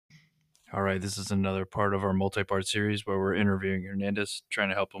All right, this is another part of our multi-part series where we're interviewing Hernandez, trying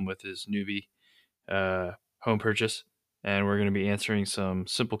to help him with his newbie home purchase, and we're going to be answering some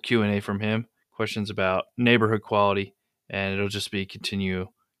simple Q&A from him, questions about neighborhood quality, and it'll just be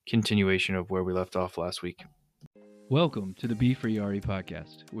continuation of where we left off last week. Welcome to the Be Free RE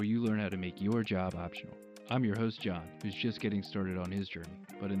podcast, where you learn how to make your job optional. I'm your host, John, who's just getting started on his journey,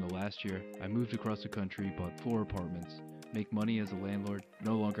 but in the last year, I moved across the country, bought 4 apartments, make money as a landlord,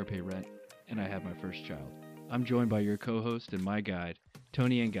 no longer pay rent, and I have my first child. I'm joined by your co-host and my guide,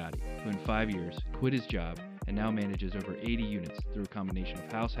 Tony Angadi, who in 5 years quit his job and now manages over 80 units through a combination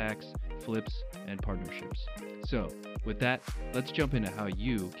of house hacks, flips, and partnerships. So, with that, let's jump into how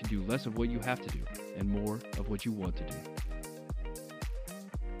you can do less of what you have to do and more of what you want to do.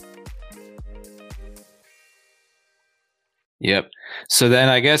 Yep. So then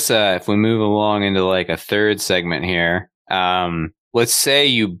I guess if we move along into like a third segment here, let's say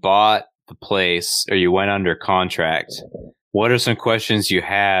you bought the place or you went under contract. What are some questions you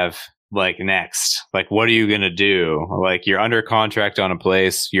have like next? Like, what are you going to do? Like, you're under contract on a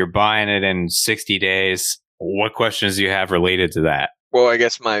place, you're buying it in 60 days. What questions do you have related to that? Well, I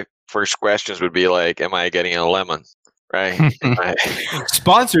guess my first questions would be like, am I getting a lemon? Right.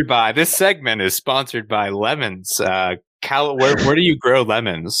 Sponsored by, this segment is sponsored by Lemons. Where do you grow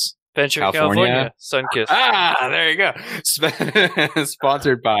lemons? Venture, California. Sunkist. There you go.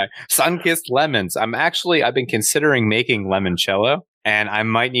 Sponsored by Sunkist Lemons. I've been considering making limoncello, and I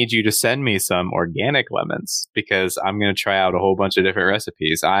might need you to send me some organic lemons because I'm going to try out a whole bunch of different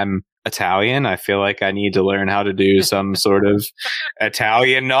recipes. I'm Italian. I feel like I need to learn how to do some sort of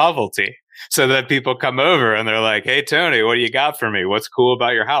Italian novelty. So that people come over and they're like, hey, Tony, what do you got for me? What's cool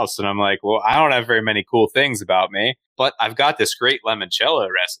about your house? And I'm like, well, I don't have very many cool things about me, but I've got this great limoncello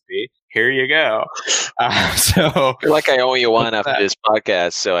recipe. Here you go. So I feel like I owe you one after this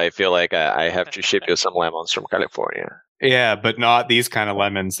podcast. So I feel like I have to ship you some lemons from California. Yeah, but not these kind of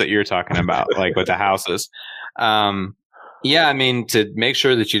lemons that you're talking about, like with the houses. Yeah, I mean, to make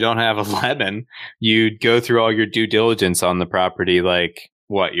sure that you don't have a lemon, you'd go through all your due diligence on the property, like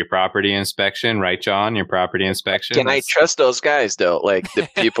your property inspection, right, John? Your property inspection. Can I trust those guys though? Like the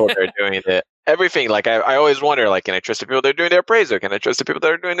people that are doing everything. Like I always wonder, like, can I trust the people that are doing the appraisal? Can I trust the people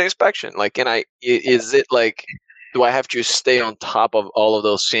that are doing the inspection? Like, is it like, do I have to stay on top of all of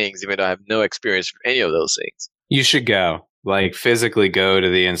those things, even though I have no experience with any of those things? You should go, like, physically go to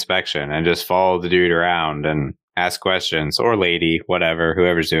the inspection and just follow the dude around and ask questions, or lady, whatever,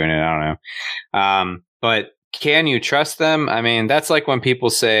 whoever's doing it. I don't know. But can you trust them? I mean, that's like when people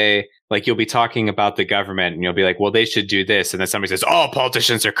say, like, you'll be talking about the government and you'll be like, well, they should do this. And then somebody says, oh,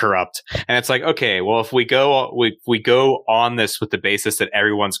 politicians are corrupt. And it's like, okay, well, if we go on this with the basis that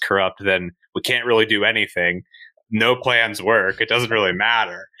everyone's corrupt, then we can't really do anything. No plans work. It doesn't really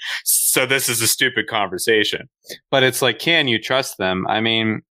matter. So this is a stupid conversation. But it's like, can you trust them? I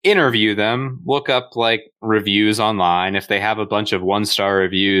mean, interview them, look up like reviews online. If they have a bunch of 1-star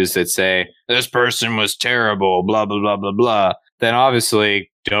reviews that say this person was terrible, blah, blah, blah, blah, blah, then obviously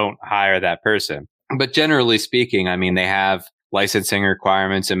don't hire that person. But generally speaking, I mean, they have licensing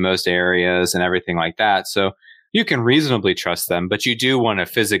requirements in most areas and everything like that. So you can reasonably trust them, but you do want to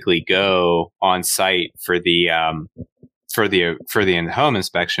physically go on site for the home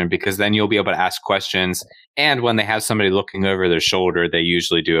inspection, because then you'll be able to ask questions. And when they have somebody looking over their shoulder, they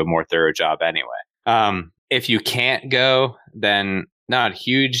usually do a more thorough job anyway. If you can't go, then not a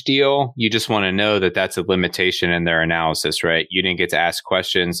huge deal. You just want to know that that's a limitation in their analysis, right? You didn't get to ask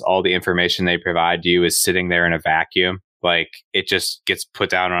questions. All the information they provide you is sitting there in a vacuum. Like, it just gets put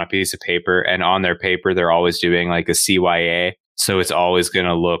down on a piece of paper, and on their paper, they're always doing like a CYA. So it's always going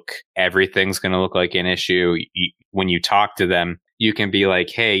to everything's going to look like an issue. When you talk to them, you can be like,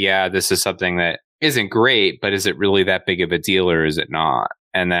 hey, yeah, this is something that isn't great, but is it really that big of a deal or is it not?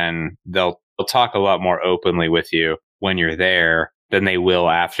 And then they'll talk a lot more openly with you when you're there than they will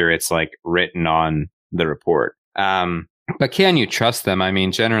after it's like written on the report. But can you trust them? I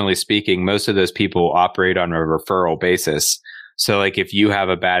mean, generally speaking, most of those people operate on a referral basis. So like, if you have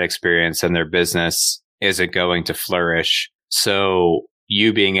a bad experience and their business isn't going to flourish, so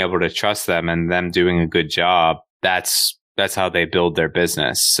you being able to trust them and them doing a good job, that's how they build their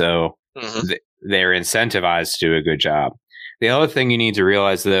business. So they're incentivized to do a good job. The other thing you need to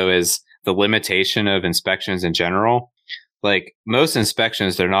realize, though, is the limitation of inspections in general. Like, most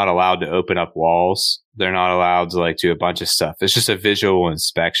inspections, they're not allowed to open up walls. They're not allowed to like do a bunch of stuff. It's just a visual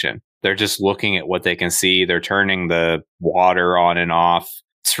inspection. They're just looking at what they can see. They're turning the water on and off.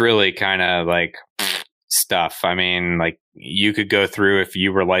 It's really kind of like stuff. I mean, like, you could go through, if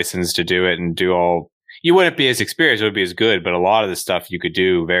you were licensed to do it, and do all, you wouldn't be as experienced, it would be as good, but a lot of the stuff you could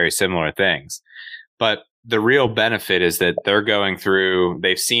do very similar things. But the real benefit is that they're going through,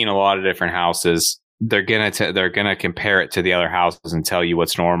 they've seen a lot of different houses. They're gonna compare it to the other houses and tell you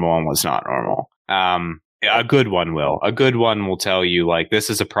what's normal and what's not normal. A good one will. A good one will tell you, like,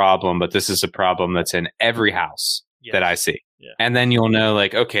 this is a problem, but this is a problem that's in every house that I see. Yeah. And then you'll know,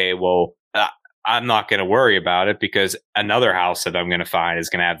 like, okay, well, I'm not going to worry about it because another house that I'm going to find is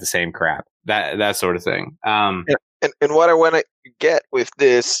going to have the same crap. That sort of thing. And what I want to get with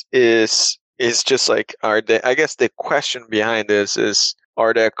this is just like, I guess the question behind this is,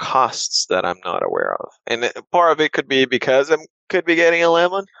 are there costs that I'm not aware of? And part of it could be because I could be getting a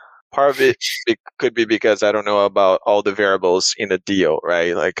lemon. Part of it could be because I don't know about all the variables in a deal,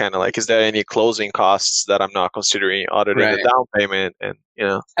 right? Like, kind of like, is there any closing costs that I'm not considering other than the down payment? And,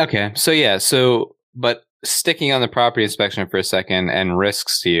 Okay. But sticking on the property inspection for a second and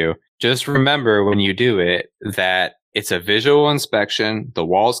risks to you, just remember when you do it that it's a visual inspection. The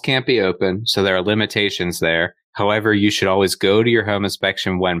walls can't be open, so there are limitations there. However, you should always go to your home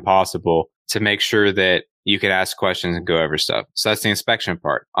inspection when possible to make sure that you can ask questions and go over stuff. So that's the inspection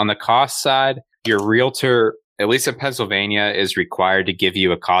part. On the cost side, your realtor, at least in Pennsylvania, is required to give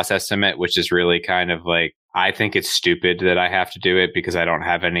you a cost estimate, which is really kind of like, I think it's stupid that I have to do it because I don't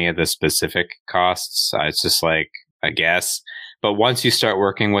have any of the specific costs. It's just like, I guess. But once you start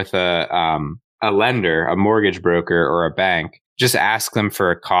working with a lender, a mortgage broker, or a bank, just ask them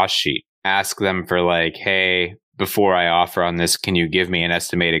for a cost sheet. Ask them for, like, hey, before I offer on this, can you give me an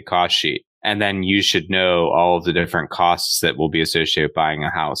estimated cost sheet? And then you should know all of the different costs that will be associated with buying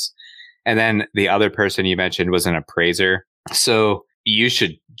a house. And then the other person you mentioned was an appraiser. So you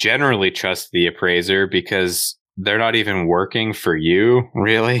should generally trust the appraiser because they're not even working for you,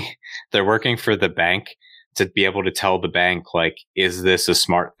 really. They're working for the bank to be able to tell the bank, like, is this a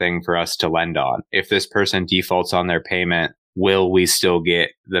smart thing for us to lend on? If this person defaults on their payment, will we still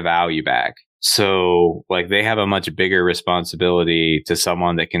get the value back? So, like, they have a much bigger responsibility to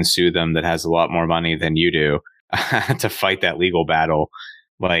someone that can sue them that has a lot more money than you do to fight that legal battle.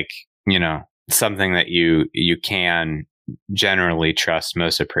 Like, something that you can generally trust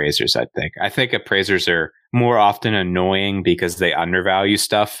most appraisers, I think. I think appraisers are more often annoying because they undervalue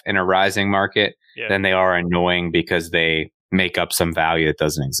stuff in a rising market than they are annoying because they make up some value that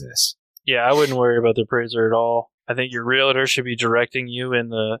doesn't exist. Yeah, I wouldn't worry about the appraiser at all. I think your realtor should be directing you in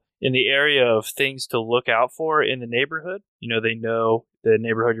the area of things to look out for in the neighborhood. They know the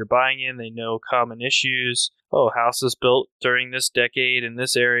neighborhood you're buying in. They know common issues. Houses built during this decade in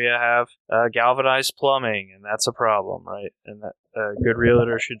this area have galvanized plumbing, and that's a problem, right? And that a good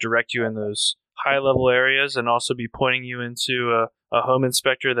realtor should direct you in those high-level areas and also be pointing you into a home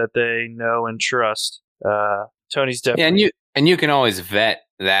inspector that they know and trust. Tony's definitely... Yeah, and you can always vet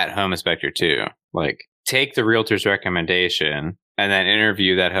that home inspector too. Like, take the realtor's recommendation and then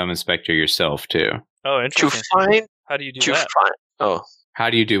interview that home inspector yourself too. Oh, interesting. How do you do that? How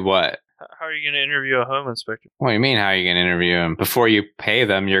do you do what? How are you going to interview a home inspector? What do you mean, how are you going to interview them? Before you pay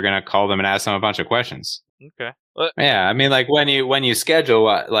them, you're going to call them and ask them a bunch of questions. Okay. Yeah, I mean, like, when you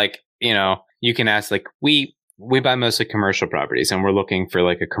schedule, you can ask, like, we buy mostly commercial properties and we're looking for,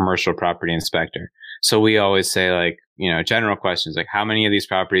 like, a commercial property inspector. So we always say, like, general questions like, how many of these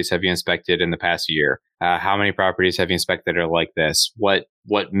properties have you inspected in the past year? How many properties have you inspected that are like this? What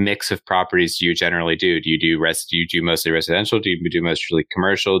mix of properties do you generally do? Do you do mostly residential? Do you do mostly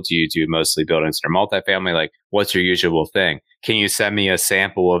commercial? Do you do mostly buildings that are multifamily? Like, what's your usual thing? Can you send me a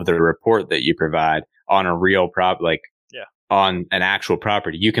sample of the report that you provide on a real on an actual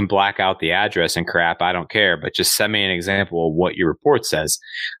property? You can black out the address and crap. I don't care, but just send me an example of what your report says.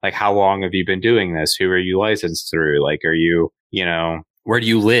 Like, how long have you been doing this? Who are you licensed through? Like, are you, where do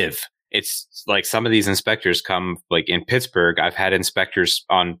you live? It's like some of these inspectors come, like in Pittsburgh, I've had inspectors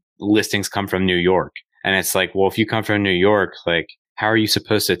on listings come from New York. And it's like, well, if you come from New York, like, how are you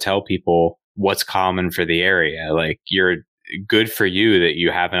supposed to tell people what's common for the area? Like, you're good for you that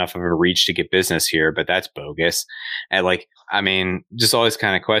you have enough of a reach to get business here, but that's bogus. And like, I mean, just all these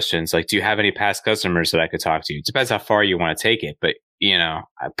kind of questions. Like, do you have any past customers that I could talk to? It depends how far you want to take it. But,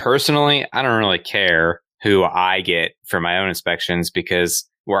 personally, I don't really care who I get for my own inspections because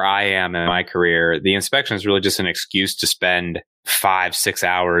where I am in my career, the inspection is really just an excuse to spend 5-6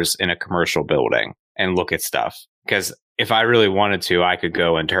 hours in a commercial building and look at stuff. Because if I really wanted to, I could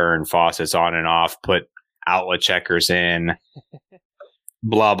go and turn faucets on and off, put outlet checkers in,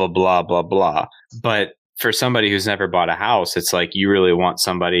 blah, blah, blah, blah, blah. But for somebody who's never bought a house, it's like you really want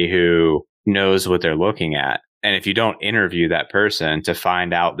somebody who knows what they're looking at. And if you don't interview that person to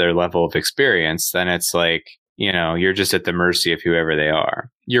find out their level of experience, then it's like, you're just at the mercy of whoever they are.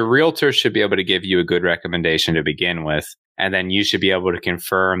 Your realtor should be able to give you a good recommendation to begin with, and then you should be able to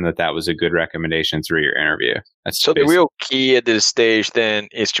confirm that that was a good recommendation through your interview. So the real key at this stage then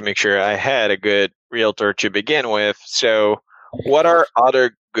is to make sure I had a good realtor to begin with. So what are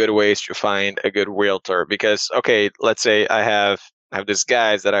other good ways to find a good realtor? Because, okay, let's say I have these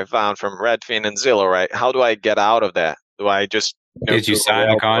guys that I found from Redfin and Zillow, right? How do I get out of that? Do I just did you sign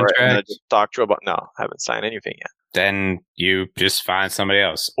a contract? Talk to about? No, I haven't signed anything yet. Then you just find somebody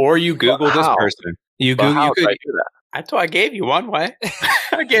else, or you Google this person. You But Google. how You do could. I do that? I thought I gave you one way.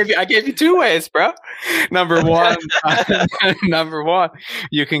 I gave you two ways, bro. Number one,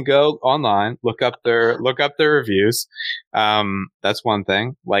 you can go online, look up their reviews. That's one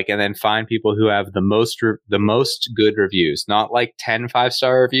thing. And then find people who have the most good reviews, not like 10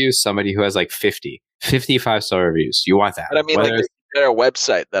 5-star reviews. Somebody who has like 50 5-star reviews. You want that? But I mean, is there a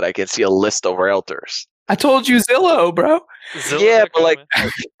website that I can see a list of realtors? I told you Zillow, bro. Yeah, but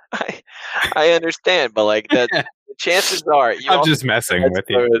I understand, but that. The chances are I'm just messing with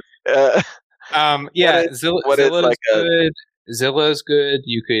you. Zillow's good. Zillow's good.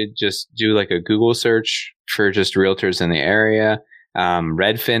 You could just do a Google search for just realtors in the area.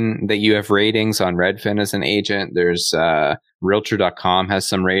 Redfin, that you have ratings on Redfin as an agent. There's Realtor.com has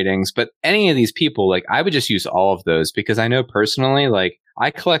some ratings, but any of these people, I would just use all of those because I know personally,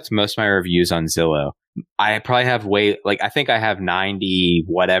 I collect most of my reviews on Zillow. I probably have I think I have 90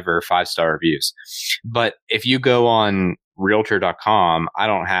 whatever 5-star reviews. But if you go on Realtor.com,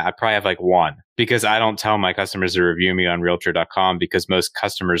 I probably have one because I don't tell my customers to review me on Realtor.com because most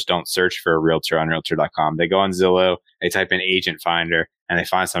customers don't search for a realtor on Realtor.com. They go on Zillow, they type in agent finder, and they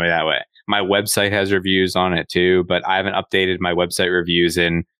find somebody that way. My website has reviews on it too, but I haven't updated my website reviews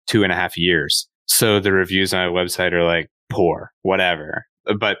in 2.5 years. So the reviews on my website are poor, whatever.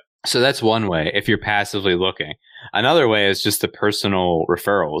 But so that's one way if you're passively looking. Another way is just the personal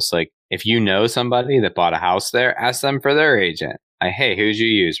referrals. If you know somebody that bought a house there, ask them for their agent. Hey, who'd you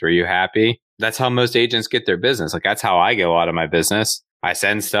use? Were you happy? That's how most agents get their business. That's how I get a lot of my business. I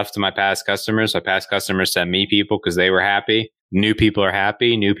send stuff to my past customers. My past customers send me people because they were happy. New people are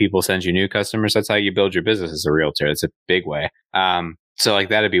happy. New people send you new customers. That's how you build your business as a realtor. It's a big way. So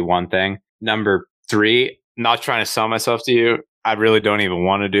that'd be one thing. Number 3, not trying to sell myself to you. I really don't even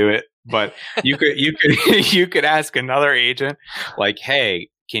want to do it, but you could ask another agent, hey,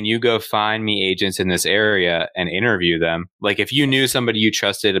 can you go find me agents in this area and interview them? If you knew somebody you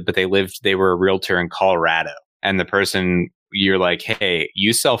trusted, but they were a realtor in Colorado, and the person you're hey,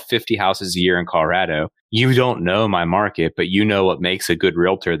 you sell 50 houses a year in Colorado. You don't know my market, but you know what makes a good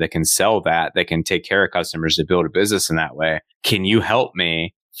realtor that can sell that can take care of customers to build a business in that way. Can you help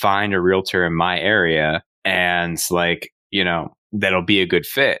me find a realtor in my area? And that'll be a good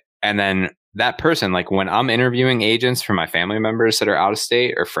fit. And then that person, when I'm interviewing agents for my family members that are out of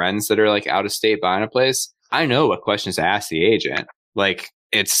state or friends that are out of state buying a place, I know what questions to ask the agent.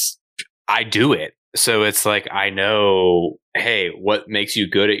 I do it. So it's I know, hey, what makes you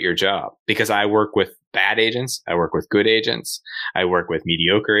good at your job? Because I work with bad agents. I work with good agents. I work with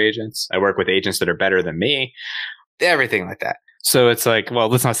mediocre agents. I work with agents that are better than me. Everything like that. So it's well,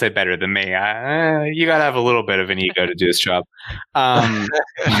 let's not say better than me. You got to have a little bit of an ego to do this job. But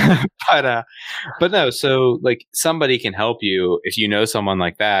no, so somebody can help you if you know someone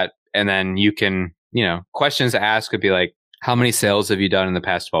like that. And then you can, questions to ask could be how many sales have you done in the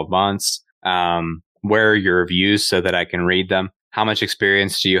past 12 months? Where are your reviews so that I can read them? How much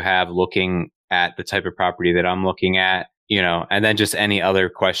experience do you have looking at the type of property that I'm looking at? And then just any other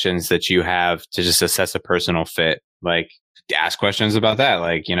questions that you have to just assess a personal fit. Ask questions about that.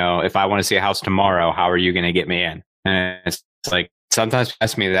 If I want to see a house tomorrow, how are you going to get me in? And it's sometimes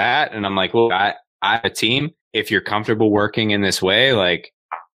ask me that. And I'm well, I have a team. If you're comfortable working in this way,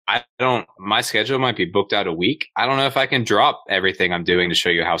 my schedule might be booked out a week. I don't know if I can drop everything I'm doing to show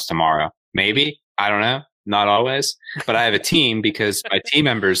you a house tomorrow. Maybe, I don't know. Not always, but I have a team because my team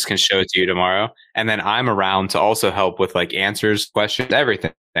members can show it to you tomorrow. And then I'm around to also help with answers, questions,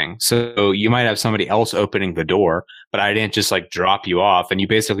 everything. So you might have somebody else opening the door, but I didn't just drop you off. And you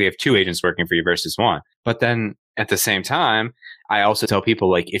basically have 2 agents working for you versus 1. But then at the same time, I also tell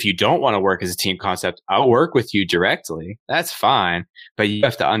people if you don't want to work as a team concept, I'll work with you directly. That's fine. But you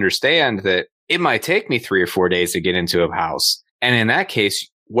have to understand that it might take me 3 or 4 days to get into a house. And in that case,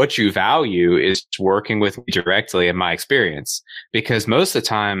 what you value is working with me directly in my experience, because most of the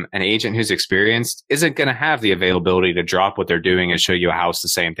time an agent who's experienced isn't going to have the availability to drop what they're doing and show you a house the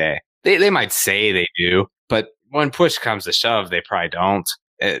same day. They might say they do, but when push comes to shove, they probably don't.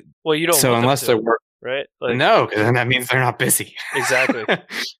 Well, you don't. So unless they're right? No, because then that means they're not busy. Exactly.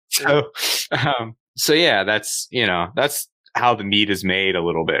 So yeah, that's how the meat is made a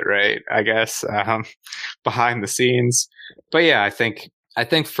little bit, right? I guess behind the scenes. But yeah, I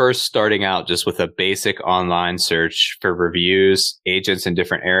think first starting out just with a basic online search for reviews, agents in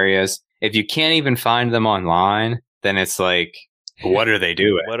different areas. If you can't even find them online, then it's like, what are they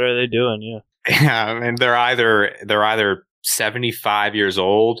doing? What are they doing? Yeah. Yeah, I mean, they're either 75 years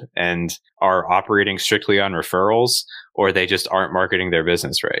old and are operating strictly on referrals, or they just aren't marketing their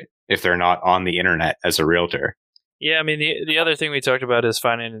business right if they're not on the internet as a realtor. Yeah, I mean, the other thing we talked about is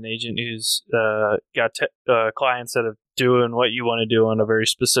finding an agent who's got clients that are doing what you want to do on a very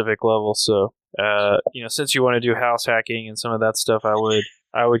specific level. So, since you want to do house hacking and some of that stuff,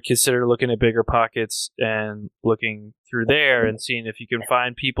 I would consider looking at Bigger Pockets and looking through there and seeing if you can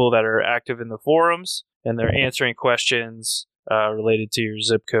find people that are active in the forums and they're answering questions related to your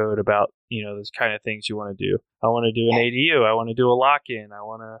zip code about, those kind of things you want to do. I want to do an ADU. I want to do a lock-in. I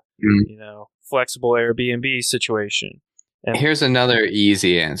want to, flexible Airbnb situation. And here's another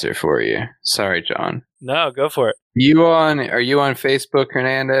easy answer for you. Sorry, John. No, go for it. Are you on Facebook,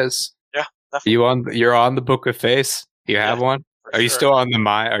 Hernandez? Yeah, definitely. You're on the Book of Face? You have one? Are you still on the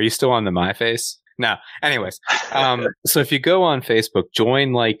MyFace? No. Anyways, so if you go on Facebook,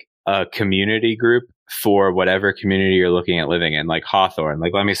 join like a community group for whatever community you're looking at living in, like Hawthorne.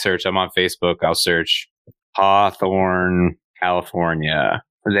 Like, let me search. I'm on Facebook. I'll search Hawthorne, California.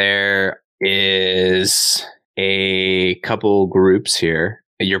 There is a couple groups here.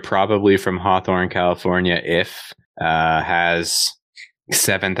 You're probably from Hawthorne, California. If has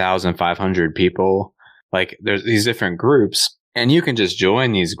 7,500 people. Like, there's these different groups, and you can just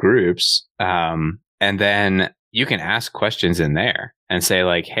join these groups, and then you can ask questions in there and say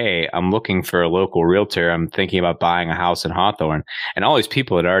like, hey, I'm looking for a local realtor. I'm thinking about buying a house in Hawthorne. And all these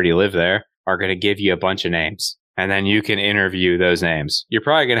people that already live there are going to give you a bunch of names. And then you can interview those names. You're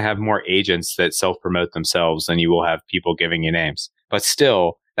probably going to have more agents that self-promote themselves than you will have people giving you names. But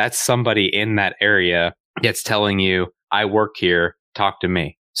still, that's somebody in that area that's telling you, I work here, talk to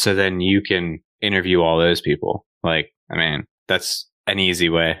me. So then you can interview all those people. Like, I mean, that's an easy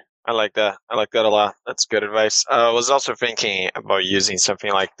way. I like that. I like that a lot. That's good advice. I was also thinking about using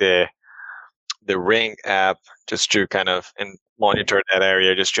something like the Ring app just to kind of monitor that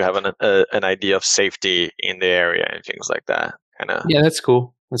area, just to have an idea of safety in the area and things like that. Yeah, that's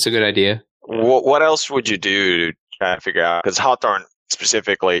cool. That's a good idea. What else would you do to try to figure out? Because Hawthorne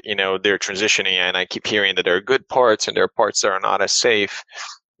specifically, they're transitioning, and I keep hearing that there are good parts and there are parts that are not as safe.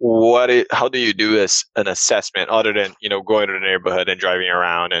 How do you do an assessment other than, going to the neighborhood and driving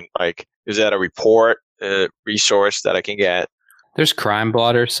around, and like, is that a report, resource that I can get? There's crime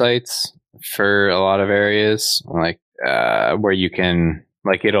blotter sites for a lot of areas, like where you can,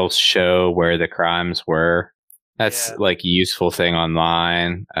 like, it'll show where the crimes were. That's like a useful thing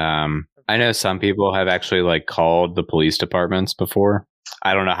online. I know some people have actually like called the police departments before.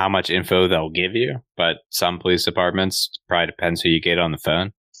 I don't know how much info they'll give you, but some police departments, probably depends who you get on the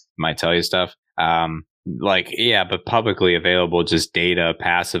phone, might tell you stuff. But publicly available, just data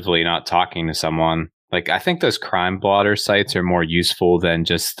passively, not talking to someone. Like, I think those crime blotter sites are more useful than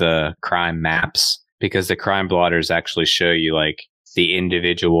just the crime maps, because the crime blotters actually show you like the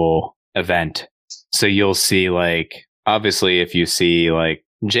individual event. So you'll see, like, obviously if you see like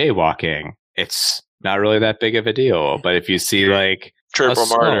jaywalking, it's not really that big of a deal. But if you see like triple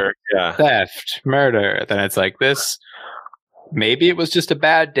murder, theft, murder, then it's like, this, maybe it was just a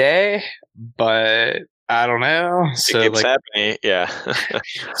bad day, but I don't know. So it keeps happening. Yeah.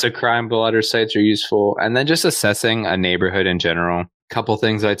 So crime blotter sites are useful. And then just assessing a neighborhood in general. Couple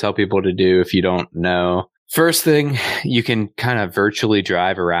things I tell people to do if you don't know. First thing, you can kind of virtually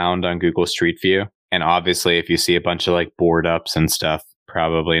drive around on Google Street View. And obviously, if you see a bunch of like board ups and stuff,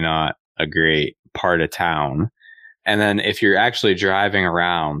 probably not a great part of town. And then if you're actually driving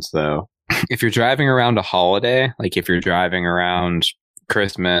around, though, if you're driving around a holiday, like if you're driving around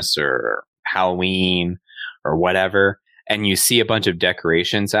Christmas or Halloween or whatever, and you see a bunch of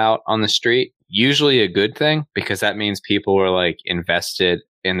decorations out on the street, usually a good thing, because that means people are like invested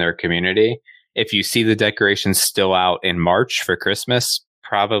in their community. If you see the decorations still out in March for Christmas,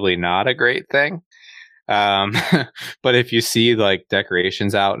 probably not a great thing. But if you see like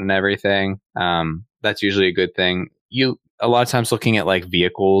decorations out and everything, that's usually a good thing. A lot of times looking at like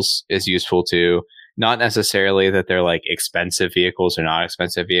vehicles is useful too. Not necessarily that they're like expensive vehicles or not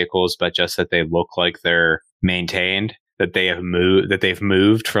expensive vehicles, but just that they look like they're maintained, that they've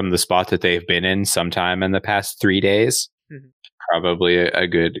moved from the spot that they've been in sometime in the past 3 days. Mm-hmm. Probably a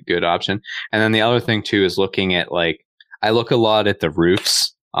good option. And then the other thing too is looking at, like, I look a lot at the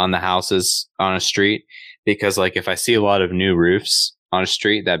roofs on the houses on a street, because like if I see a lot of new roofs on a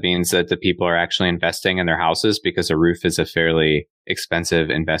street, that means that the people are actually investing in their houses, because a roof is a fairly expensive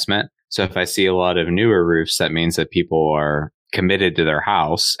investment. So if I see a lot of newer roofs, that means that people are committed to their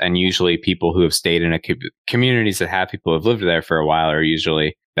house. And usually people who have stayed in communities that have people who have lived there for a while are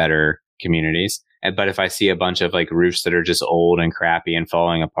usually better communities. But if I see a bunch of like roofs that are just old and crappy and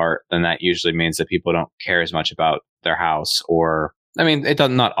falling apart, then that usually means that people don't care as much about their house. Or, I mean, it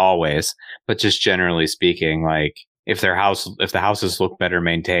does not always, but just generally speaking, like if the houses look better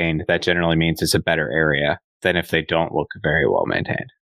maintained, that generally means it's a better area than if they don't look very well maintained.